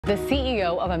The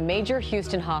CEO of a major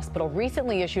Houston hospital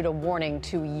recently issued a warning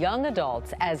to young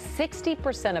adults as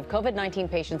 60% of COVID-19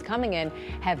 patients coming in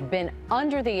have been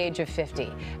under the age of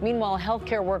 50. Meanwhile,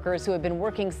 healthcare workers who have been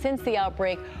working since the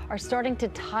outbreak are starting to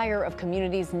tire of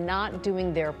communities not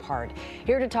doing their part.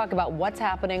 Here to talk about what's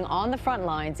happening on the front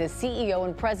lines is CEO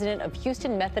and president of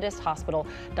Houston Methodist Hospital,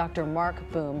 Dr. Marc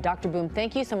Boom. Dr. Boom,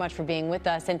 thank you so much for being with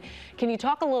us. And can you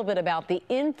talk a little bit about the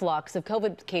influx of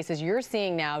COVID cases you're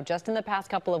seeing now just in the past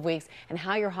couple of weeks and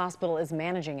how your hospital is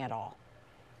managing it all?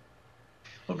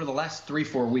 Over the last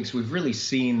 3-4 weeks, we've really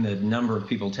seen the number of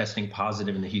people testing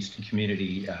positive in the Houston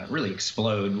community really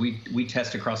explode. We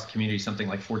test across the community something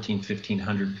like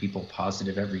 1,500 people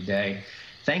positive every day.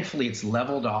 Thankfully, it's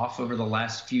leveled off over the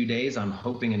last few days. I'm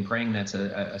hoping and praying that's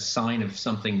a sign of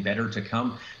something better to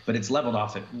come, but it's leveled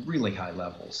off at really high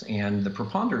levels. And the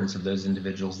preponderance of those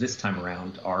individuals this time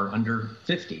around are under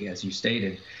 50, as you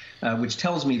stated. Which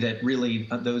tells me that really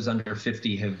those under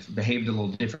 50 have behaved a little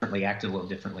differently, acted a little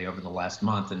differently over the last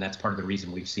month, and that's part of the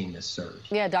reason we've seen this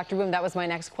surge. Yeah, Dr. Boom, that was my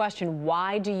next question.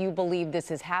 Why do you believe this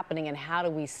is happening, and how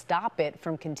do we stop it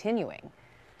from continuing?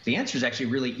 The answer is actually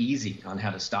really easy on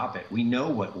how to stop it. We know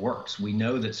what works. We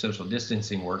know that social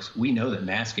distancing works. We know that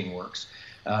masking works.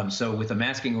 So with the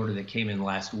masking order that came in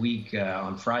last week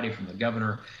on Friday from the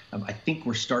governor, I think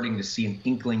we're starting to see an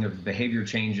inkling of behavior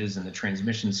changes and the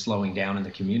transmission slowing down in the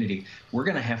community. We're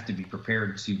going to have to be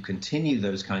prepared to continue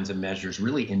those kinds of measures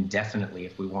really indefinitely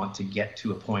if we want to get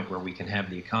to a point where we can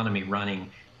have the economy running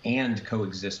and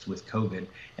coexist with COVID.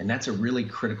 And that's a really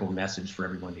critical message for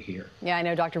everyone to hear. Yeah, I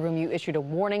know, Dr. Boom, you issued a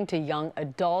warning to young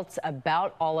adults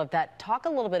about all of that. Talk a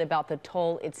little bit about the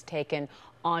toll it's taken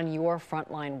on your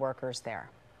frontline workers there.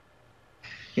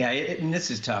 Yeah, and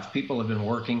this is tough. People have been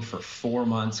working for 4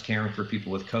 months caring for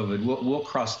people with COVID. We'll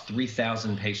cross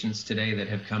 3,000 patients today that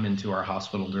have come into our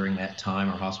hospital during that time,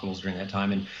 our hospitals during that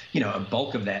time. And, you know, a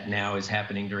bulk of that now is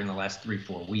happening during the last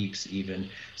 3-4 weeks even.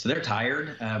 So they're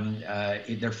tired.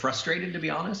 They're frustrated, to be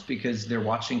honest, because they're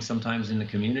watching sometimes in the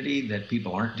community that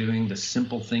people aren't doing the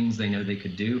simple things they know they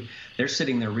could do. They're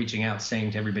sitting there reaching out,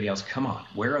 saying to everybody else, come on,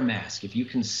 wear a mask. If you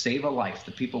can save a life,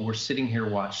 the people we're sitting here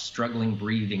struggling,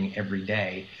 breathing every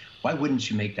day, why wouldn't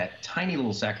you make that tiny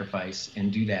little sacrifice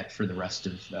and do that for the rest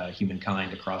of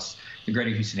humankind across the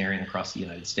greater Houston area and across the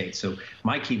United States? So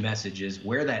my key message is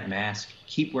wear that mask,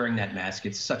 keep wearing that mask.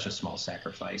 It's such a small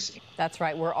sacrifice. That's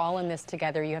right. We're all in this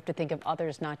together. You have to think of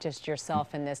others, not just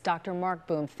yourself in this. Dr. Marc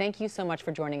Boom, thank you so much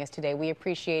for joining us today. We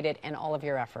appreciate it and all of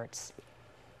your efforts.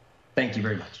 Thank you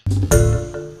very much.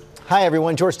 Hi,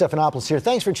 everyone. George Stephanopoulos here.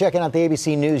 Thanks for checking out the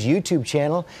ABC News YouTube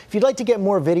channel. If you'd like to get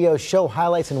more videos, show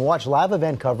highlights, and watch live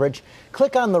event coverage,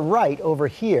 click on the right over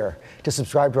here to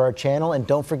subscribe to our channel. And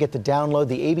don't forget to download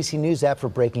the ABC News app for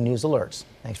breaking news alerts.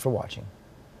 Thanks for watching.